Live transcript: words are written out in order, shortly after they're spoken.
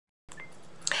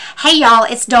Hey y'all,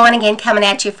 it's Dawn again coming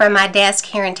at you from my desk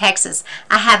here in Texas.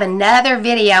 I have another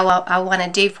video I want to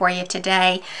do for you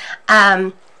today.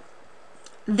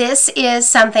 This is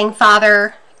something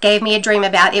Father gave me a dream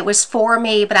about. It was for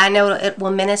me, but I know it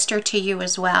will minister to you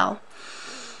as well.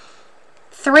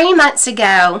 3 months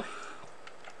ago,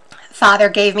 Father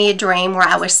gave me a dream where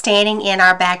I was standing in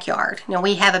our backyard. Now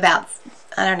we have about,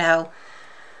 I don't know,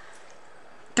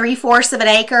 3/4 of an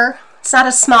acre. It's not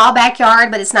a small backyard,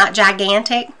 but it's not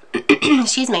gigantic.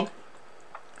 Excuse me.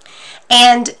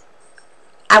 And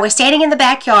I was standing in the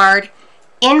backyard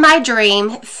in my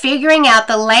dream figuring out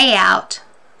the layout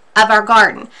of our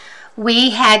garden.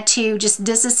 We had to just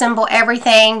disassemble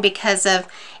everything because of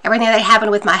everything that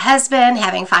happened with my husband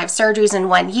having 5 surgeries in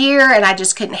 1 year, and I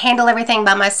just couldn't handle everything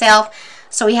by myself.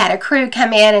 So we had a crew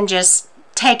come in and just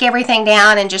take everything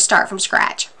down and just start from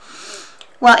scratch.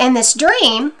 Well, in this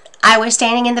dream, I was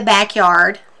standing in the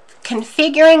backyard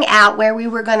configuring out where we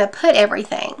were going to put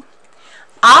everything.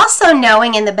 Also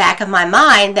knowing in the back of my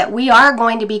mind that we are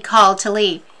going to be called to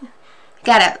leave.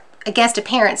 Got a guest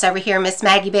appearance over here, Miss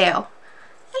Maggie Bell.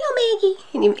 Hello,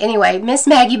 Maggie. Anyway, Miss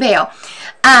Maggie Bell.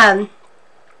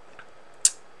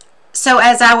 So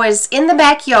as I was in the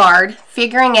backyard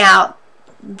figuring out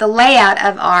the layout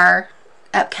of our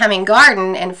upcoming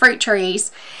garden and fruit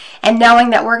trees, and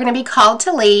knowing that we're going to be called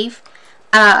to leave,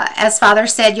 as Father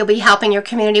said, you'll be helping your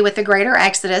community with the greater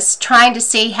exodus, trying to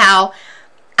see how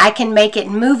I can make it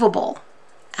movable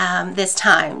this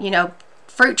time. You know,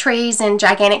 fruit trees in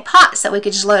gigantic pots that we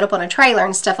could just load up on a trailer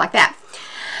and stuff like that.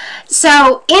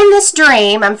 So in this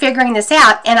dream, I'm figuring this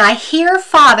out, and I hear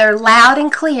Father loud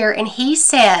and clear, and he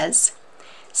says,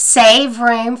 save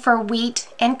room for wheat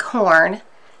and corn.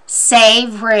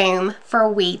 Save room for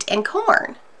wheat and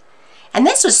corn. And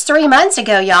this was 3 months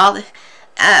ago, y'all.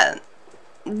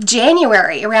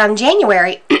 January, around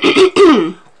January,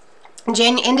 end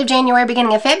of January,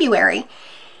 beginning of February.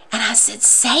 And I said,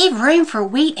 save room for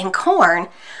wheat and corn.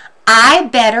 I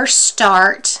better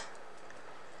start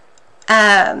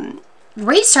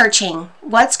researching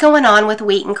what's going on with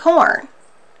wheat and corn.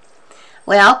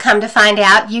 Well, come to find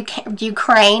out,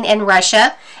 Ukraine and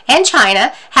Russia and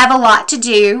China have a lot to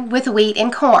do with wheat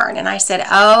and corn. And I said,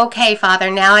 okay,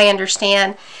 Father, now I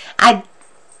understand.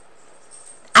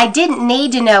 I didn't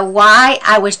need to know why.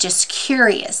 I was just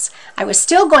curious. I was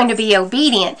still going to be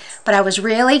obedient, but I was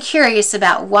really curious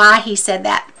about why he said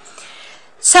that.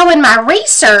 So in my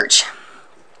research,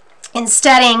 in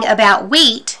studying about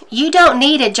wheat, you don't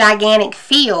need a gigantic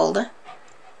field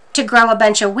to grow a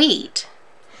bunch of wheat.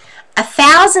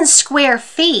 1,000 square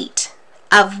feet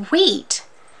of wheat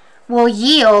will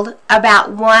yield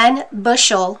about 1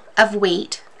 bushel of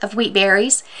wheat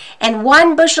berries, and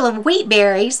 1 bushel of wheat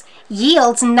berries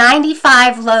yields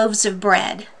 95 loaves of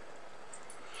bread.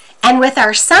 And with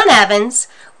our sun ovens,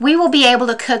 we will be able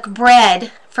to cook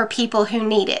bread for people who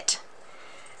need it.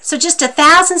 So just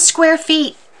 1,000 square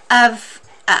feet of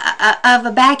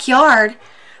a backyard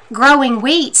growing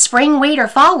wheat, spring wheat or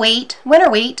fall wheat, winter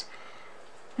wheat,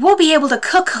 we'll be able to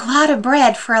cook a lot of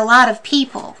bread for a lot of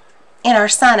people in our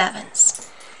sun ovens.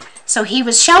 So he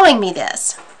was showing me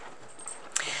this.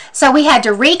 So we had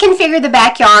to reconfigure the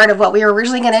backyard of what we were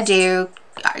originally going to do,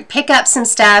 pick up some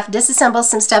stuff, disassemble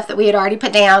some stuff that we had already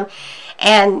put down,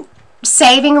 and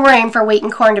saving room for wheat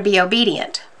and corn to be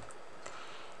obedient.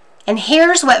 And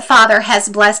here's what Father has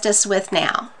blessed us with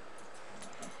now.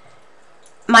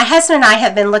 My husband and I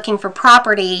have been looking for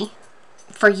property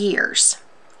for years.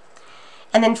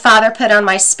 And then Father put on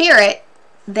my spirit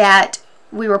that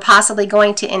we were possibly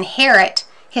going to inherit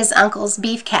his uncle's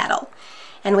beef cattle.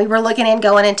 And we were looking and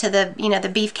going into the, the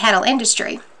beef cattle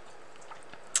industry.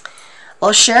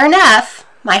 Well, sure enough,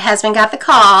 my husband got the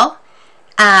call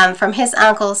from his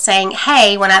uncle saying,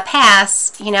 hey, when I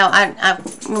pass, I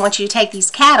want you to take these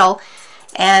cattle.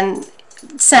 And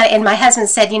my husband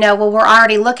said, well, we're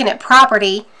already looking at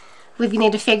property. We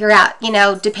need to figure out,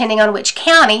 depending on which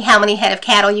county, how many head of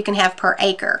cattle you can have per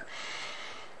acre.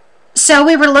 So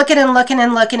we were looking and looking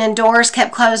and looking, and doors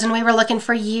kept closing. We were looking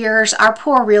for years. Our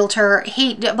poor realtor,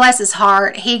 he, bless his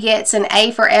heart, he gets an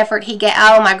A for effort.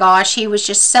 Oh my gosh, he was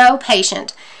just so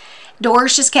patient.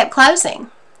 Doors just kept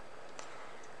closing.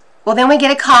 Well, then we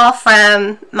get a call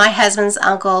from my husband's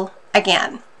uncle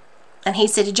again. And he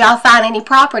said, did y'all find any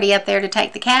property up there to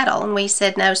take the cattle? And we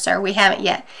said, no, sir, we haven't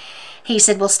yet. He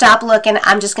said, well, stop looking.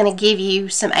 I'm just going to give you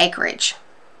some acreage.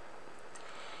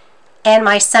 And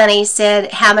my sonny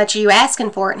said, how much are you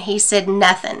asking for it? And he said,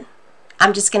 nothing.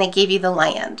 I'm just going to give you the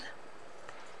land.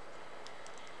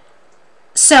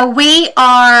 So we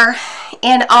are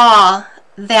in awe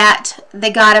that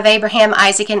the God of Abraham,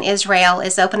 Isaac, and Israel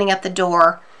is opening up the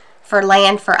door for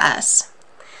land for us.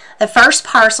 The first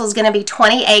parcel is going to be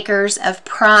 20 acres of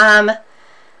prime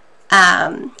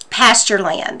pasture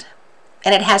land,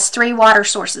 and it has 3 water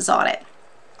sources on it.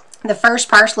 The first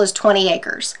parcel is 20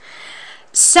 acres.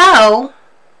 So,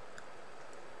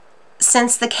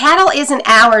 since the cattle isn't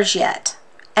ours yet,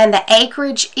 and the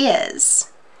acreage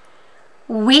is,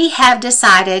 we have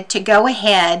decided to go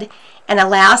ahead and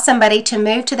allow somebody to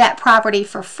move to that property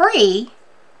for free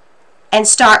and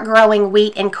start growing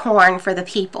wheat and corn for the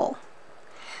people.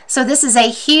 So this is a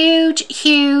huge,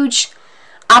 huge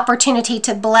opportunity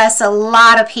to bless a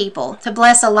lot of people,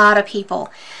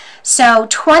 So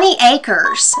 20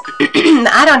 acres,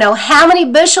 I don't know how many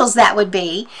bushels that would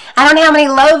be. I don't know how many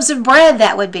loaves of bread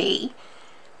that would be.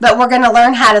 But we're going to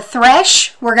learn how to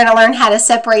thresh. We're going to learn how to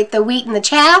separate the wheat and the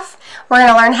chaff. We're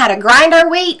going to learn how to grind our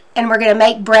wheat, and we're going to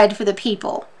make bread for the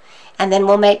people. And then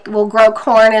we'll grow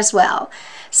corn as well.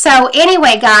 So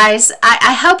anyway, guys,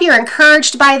 I hope you're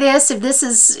encouraged by this. If this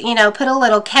is, put a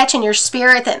little catch in your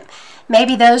spirit that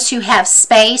maybe those who have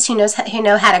space, who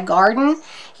know how to garden,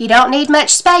 you don't need much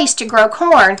space to grow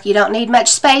corn. You don't need much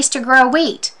space to grow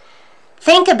wheat.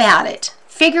 Think about it.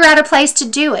 Figure out a place to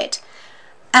do it.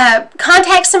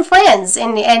 Contact some friends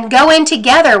and go in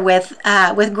together with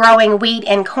growing wheat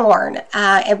and corn,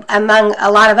 among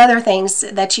a lot of other things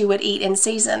that you would eat in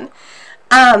season.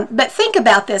 But think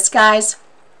about this, guys.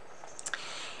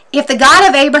 If the God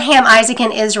of Abraham, Isaac,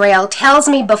 and Israel tells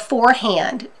me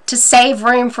beforehand to save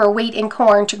room for wheat and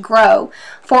corn to grow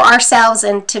for ourselves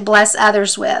and to bless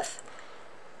others with,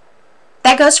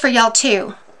 that goes for y'all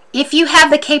too. If you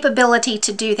have the capability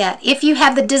to do that, if you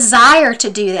have the desire to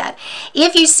do that,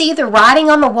 if you see the writing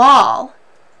on the wall,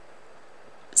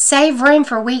 save room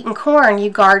for wheat and corn, you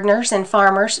gardeners and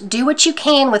farmers. Do what you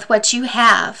can with what you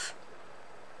have,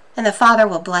 and the Father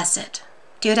will bless it.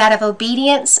 Do it out of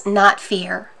obedience, not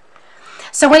fear.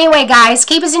 So anyway, guys,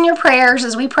 keep us in your prayers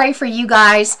as we pray for you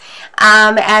guys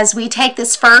as we take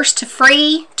this first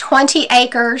free 20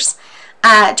 acres,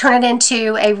 turn it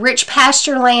into a rich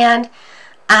pasture land.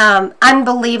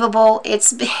 Unbelievable.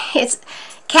 It's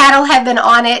cattle have been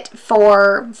on it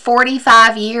for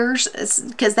 45 years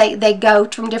because they go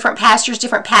from different pastures,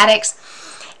 different paddocks,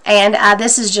 and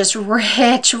this is just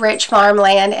rich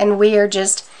farmland, and we are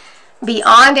just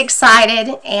beyond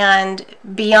excited and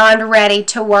beyond ready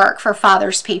to work for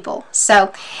Father's people.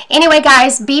 So anyway,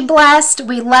 guys, be blessed.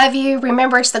 We love you.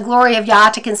 Remember, it's the glory of Yah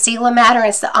to conceal a matter.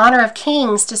 It's the honor of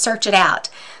kings to search it out.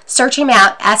 Search him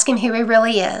out. Ask him who he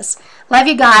really is. Love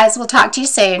you guys. We'll talk to you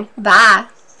soon. Bye.